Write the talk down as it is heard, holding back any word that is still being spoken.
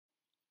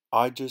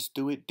I Just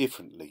Do It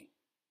Differently.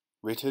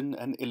 Written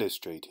and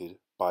illustrated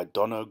by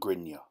Donna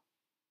Grinyer.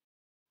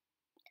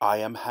 I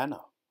am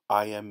Hannah.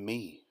 I am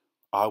me.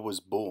 I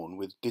was born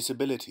with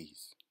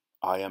disabilities.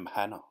 I am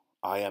Hannah.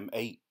 I am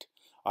 8.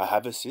 I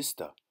have a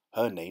sister.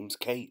 Her name's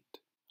Kate.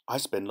 I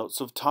spend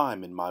lots of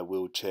time in my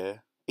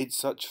wheelchair. It's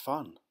such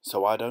fun,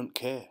 so I don't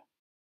care.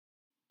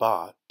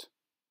 But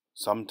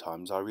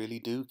sometimes I really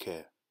do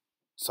care.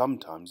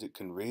 Sometimes it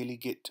can really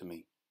get to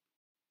me.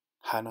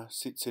 Hannah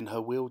sits in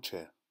her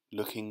wheelchair,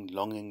 looking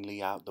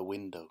longingly out the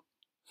window.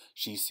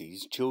 She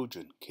sees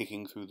children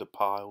kicking through the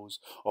piles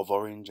of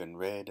orange and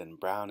red and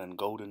brown and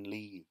golden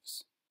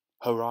leaves.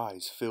 Her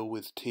eyes fill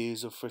with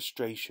tears of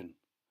frustration.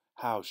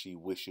 How she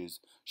wishes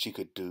she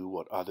could do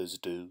what others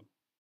do.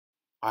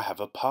 I have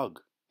a pug.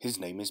 His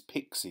name is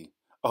Pixie.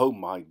 Oh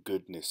my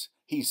goodness,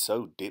 he's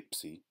so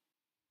dipsy.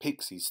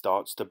 Pixie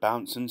starts to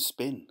bounce and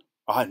spin.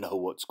 I know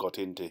what's got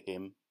into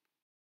him.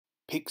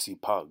 Pixie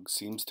Pug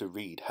seems to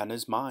read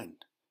Hannah's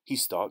mind. He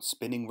starts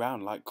spinning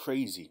round like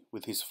crazy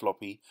with his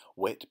floppy,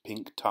 wet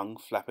pink tongue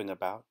flapping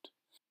about.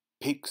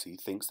 Pixie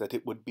thinks that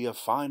it would be a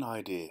fine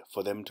idea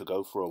for them to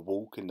go for a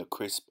walk in the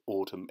crisp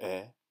autumn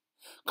air.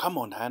 Come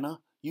on, Hannah,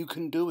 you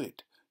can do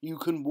it. You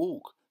can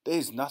walk.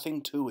 There's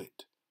nothing to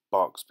it,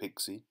 barks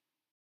Pixie.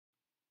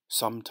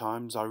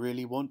 Sometimes I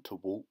really want to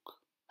walk.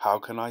 How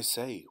can I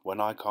say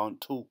when I can't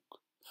talk?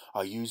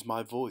 I use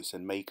my voice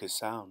and make a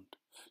sound.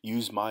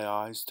 Use my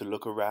eyes to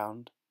look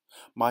around.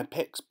 My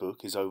PEX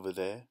book is over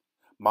there.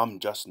 Mum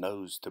just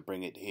knows to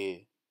bring it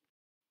here.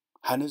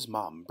 Hannah's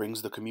mum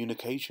brings the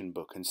communication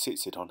book and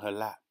sits it on her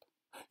lap.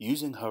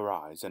 Using her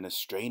eyes and a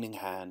straining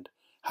hand,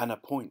 Hannah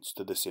points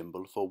to the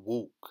symbol for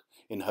walk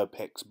in her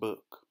PEX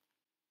book.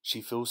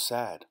 She feels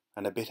sad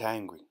and a bit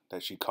angry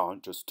that she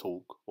can't just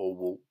talk or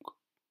walk.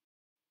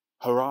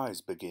 Her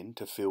eyes begin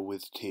to fill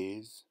with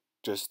tears,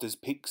 just as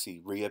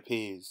Pixie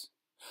reappears.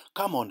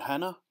 Come on,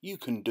 Hannah, you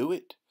can do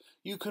it.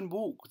 You can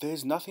walk,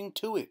 there's nothing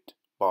to it,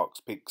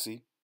 barks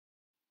Pixie.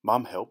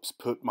 Mum helps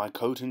put my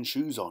coat and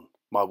shoes on.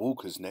 My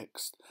walker's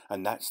next,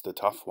 and that's the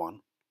tough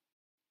one.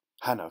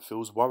 Hannah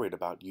feels worried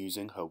about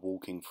using her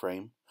walking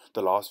frame.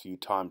 The last few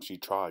times she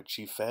tried,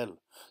 she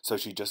fell, so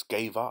she just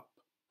gave up.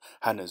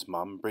 Hannah's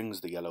mum brings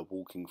the yellow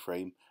walking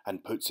frame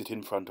and puts it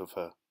in front of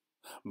her.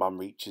 Mum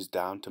reaches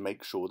down to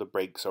make sure the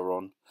brakes are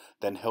on,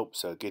 then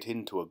helps her get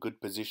into a good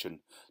position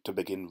to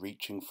begin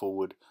reaching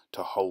forward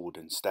to hold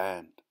and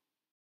stand.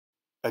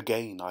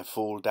 Again I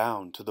fall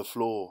down to the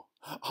floor.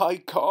 I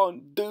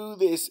can't do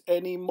this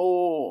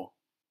anymore.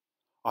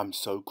 I'm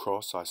so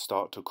cross I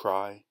start to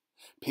cry.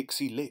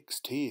 Pixie licks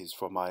tears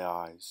from my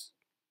eyes.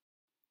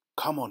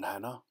 Come on,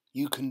 Hannah,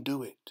 you can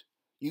do it.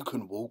 You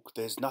can walk,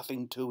 there's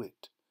nothing to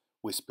it,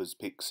 whispers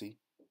Pixie.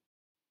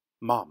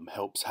 Mum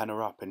helps Hannah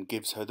up and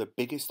gives her the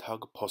biggest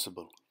hug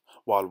possible.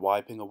 While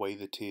wiping away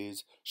the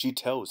tears, she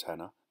tells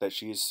Hannah that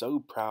she is so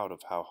proud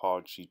of how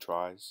hard she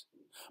tries.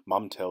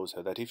 Mum tells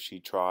her that if she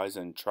tries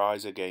and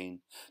tries again,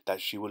 that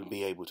she will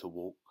be able to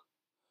walk.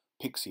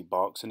 Pixie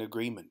barks in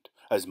agreement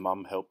as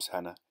Mum helps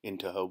Hannah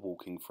into her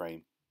walking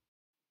frame.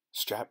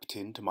 Strapped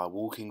into my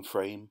walking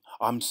frame,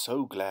 I'm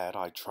so glad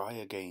I try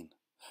again.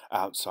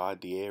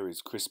 Outside the air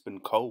is crisp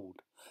and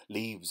cold.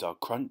 Leaves are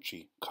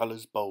crunchy,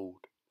 colours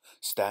bold.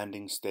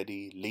 Standing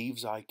steady,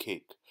 leaves I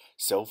kick.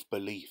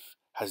 Self-belief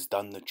has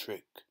done the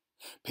trick.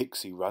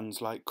 Pixie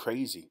runs like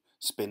crazy,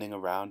 spinning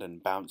around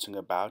and bouncing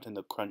about in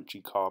the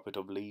crunchy carpet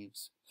of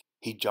leaves.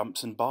 He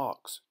jumps and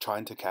barks,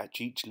 trying to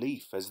catch each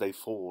leaf as they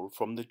fall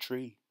from the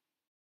tree.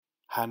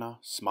 Hannah,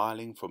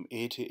 smiling from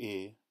ear to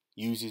ear,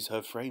 uses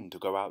her frame to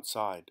go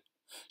outside.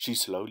 She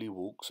slowly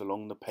walks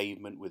along the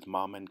pavement with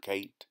Mum and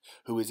Kate,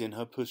 who is in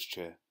her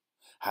pushchair.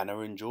 Hannah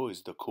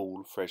enjoys the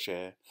cool, fresh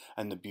air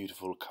and the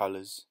beautiful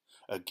colours,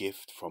 a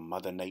gift from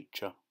Mother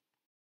Nature.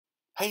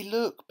 Hey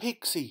look,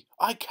 Pixie,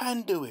 I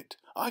can do it.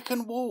 I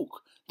can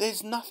walk.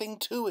 There's nothing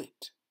to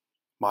it.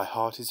 My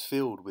heart is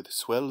filled with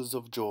swells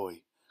of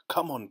joy.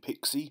 Come on,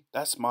 Pixie,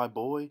 that's my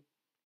boy.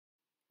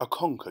 A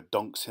conker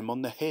donks him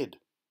on the head.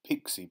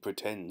 Pixie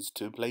pretends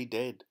to play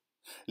dead.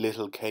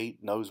 Little Kate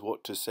knows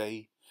what to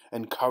say.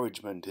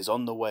 Encouragement is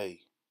on the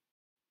way.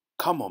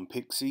 Come on,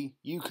 Pixie,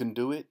 you can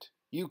do it.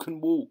 You can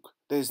walk.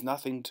 There's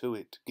nothing to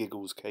it,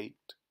 giggles Kate.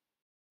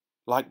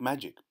 Like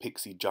magic,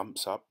 Pixie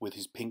jumps up with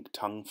his pink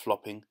tongue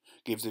flopping,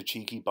 gives a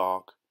cheeky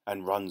bark,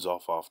 and runs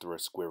off after a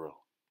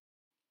squirrel.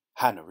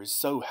 Hannah is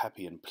so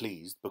happy and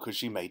pleased because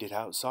she made it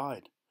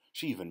outside.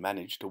 She even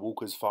managed to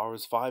walk as far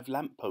as 5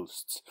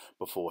 lampposts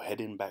before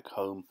heading back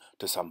home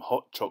to some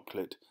hot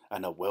chocolate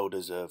and a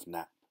well-deserved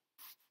nap.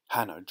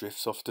 Hannah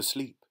drifts off to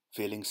sleep,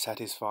 feeling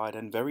satisfied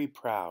and very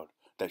proud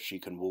that she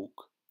can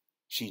walk.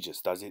 She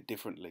just does it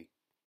differently.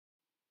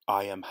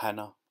 I am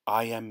Hannah,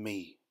 I am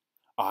me.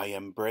 I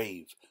am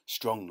brave,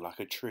 strong like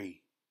a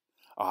tree.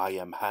 I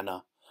am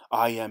Hannah,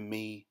 I am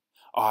me.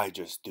 I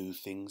just do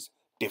things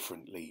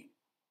differently.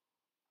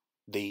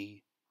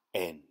 The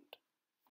end.